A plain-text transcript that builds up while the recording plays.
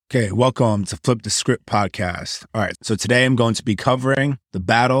Okay, welcome to Flip the Script podcast. All right, so today I'm going to be covering the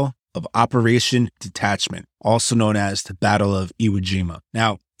Battle of Operation Detachment, also known as the Battle of Iwo Jima.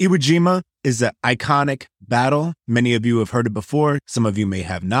 Now, Iwo Jima is an iconic battle. Many of you have heard it before. Some of you may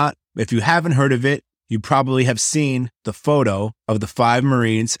have not. If you haven't heard of it, you probably have seen the photo of the 5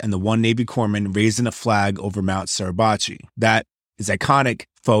 Marines and the 1 Navy corpsman raising a flag over Mount Suribachi. That is an iconic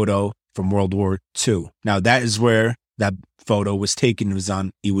photo from World War II. Now, that is where that photo was taken. It was on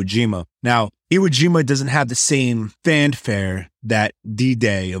Iwo Jima. Now, Iwo Jima doesn't have the same fanfare that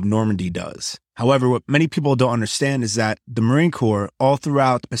D-Day of Normandy does. However, what many people don't understand is that the Marine Corps all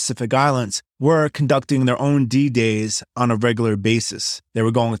throughout the Pacific Islands were conducting their own D-Days on a regular basis. They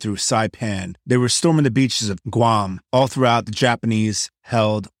were going through Saipan. They were storming the beaches of Guam all throughout the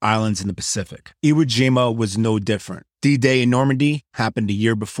Japanese-held islands in the Pacific. Iwo Jima was no different. D-Day in Normandy happened a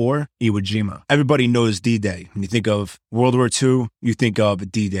year before Iwo Jima. Everybody knows D-Day. When you think of World War II, you think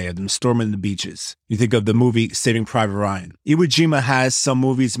of D-Day, of them storming the beaches. You think of the movie Saving Private Ryan. Iwo Jima has some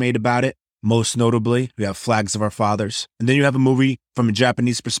movies made about it. Most notably, we have Flags of Our Fathers. And then you have a movie from a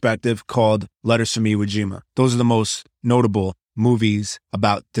Japanese perspective called Letters from Iwo Jima. Those are the most notable movies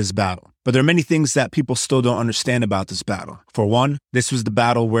about this battle. But there are many things that people still don't understand about this battle. For one, this was the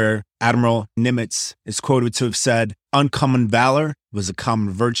battle where Admiral Nimitz is quoted to have said, "Uncommon valor was a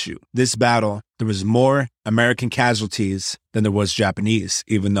common virtue." This battle, there was more American casualties than there was Japanese,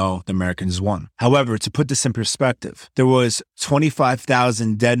 even though the Americans won. However, to put this in perspective, there was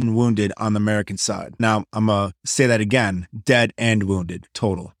 25,000 dead and wounded on the American side. Now, I'm going to say that again, dead and wounded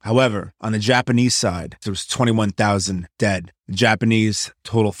total. However, on the Japanese side, there was 21,000 dead. The Japanese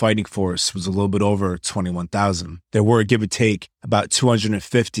total fighting force was a little bit over 21,000. There were, give or take, about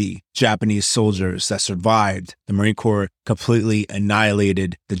 250 Japanese soldiers that survived. The Marine Corps completely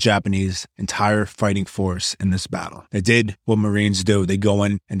annihilated the Japanese entire fighting force in this battle. They did what Marines do. They go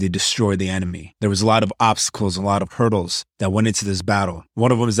in and they destroy the enemy. There was a lot of obstacles, a lot of hurdles that went into this battle.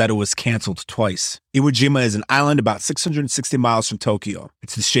 One of them is that it was canceled twice. Iwo Jima is an island about 660 miles from Tokyo.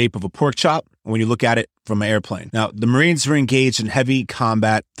 It's the shape of a pork chop when you look at it from an airplane. Now, the Marines were engaged in heavy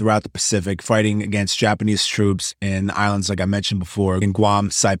combat throughout the Pacific, fighting against Japanese troops in islands like I mentioned before, in Guam,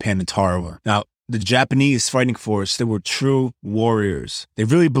 Saipan, and Tarawa. Now, the Japanese fighting force, they were true warriors. They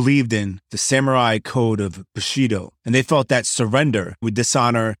really believed in the samurai code of Bushido, and they felt that surrender would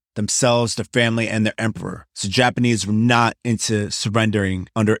dishonor themselves, their family, and their emperor. So Japanese were not into surrendering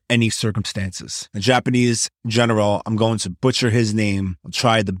under any circumstances. The Japanese general, I'm going to butcher his name. I'll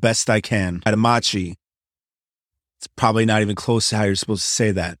try the best I can. Adamachi. It's probably not even close to how you're supposed to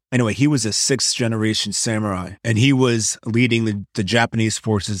say that. Anyway, he was a 6th-generation samurai, and he was leading the Japanese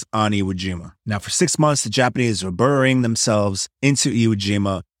forces on Iwo Jima. Now, for 6 months, the Japanese were burrowing themselves into Iwo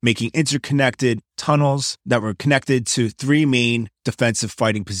Jima, making interconnected tunnels that were connected to 3 main defensive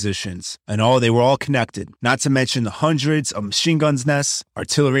fighting positions. And they were all connected, not to mention the hundreds of machine guns nests,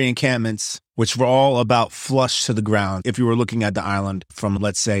 artillery encampments, which were all about flush to the ground. If you were looking at the island from,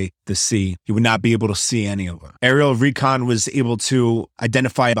 let's say, the sea, you would not be able to see any of them. Aerial recon was able to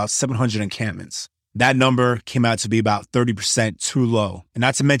identify about 700 encampments. That number came out to be about 30% too low. And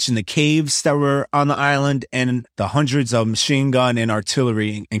not to mention the caves that were on the island and the hundreds of machine gun and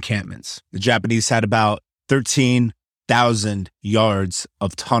artillery encampments. The Japanese had about 13,000 yards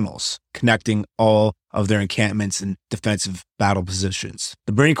of tunnels connecting all of their encampments and defensive battle positions.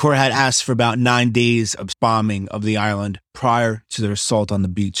 The Marine Corps had asked for about 9 days of bombing of the island prior to their assault on the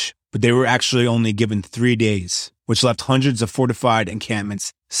beach, but they were actually only given 3 days, which left hundreds of fortified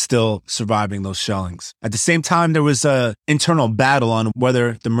encampments still surviving those shellings. At the same time, there was an internal battle on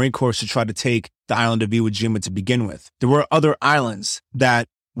whether the Marine Corps should try to take the island of Iwo Jima to begin with. There were other islands that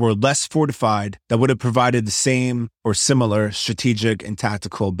were less fortified that would have provided the same or similar strategic and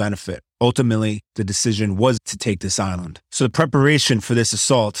tactical benefit. Ultimately, the decision was to take this island. So the preparation for this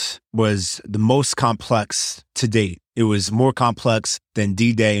assault was the most complex to date. It was more complex than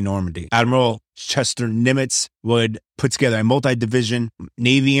D-Day in Normandy. Admiral Chester Nimitz would put together a multi-division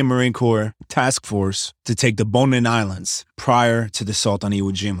Navy and Marine Corps task force to take the Bonin Islands prior to the assault on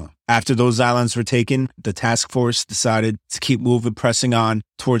Iwo Jima. After those islands were taken, the task force decided to keep moving, pressing on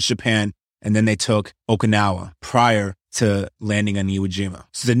towards Japan, and then they took Okinawa prior to landing on Iwo Jima.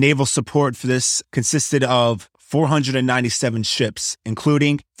 So the naval support for this consisted of 497 ships,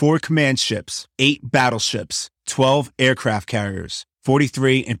 including 4 command ships, 8 battleships, 12 aircraft carriers,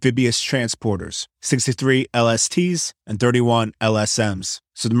 43 amphibious transporters, 63 LSTs, and 31 LSMs.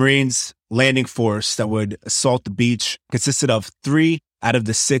 So the Marines landing force that would assault the beach consisted of 3 out of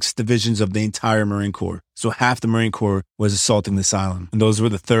the 6 divisions of the entire Marine Corps. So half the Marine Corps was assaulting this island. And those were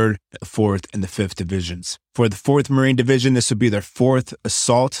the 3rd, the 4th, and the 5th divisions. For the 4th Marine Division, this would be their 4th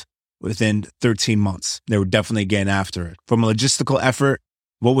assault within 13 months. They were definitely getting after it. From a logistical effort,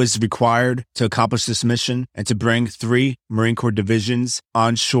 what was required to accomplish this mission and to bring 3 Marine Corps divisions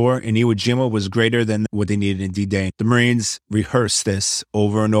on shore in Iwo Jima was greater than what they needed in D-Day. The Marines rehearsed this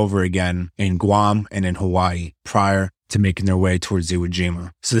over and over again in Guam and in Hawaii prior to making their way towards Iwo Jima.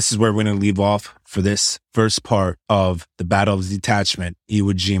 So this is where we're going to leave off for this first part of the Battle of Detachment,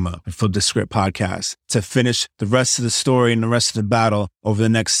 Iwo Jima, and Flip the Script podcast. To finish the rest of the story and the rest of the battle over the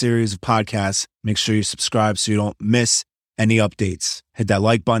next series of podcasts, make sure you subscribe so you don't miss any updates. Hit that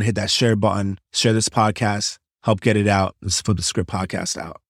like button, hit that share button, share this podcast, help get it out. Let's Flip the Script podcast out.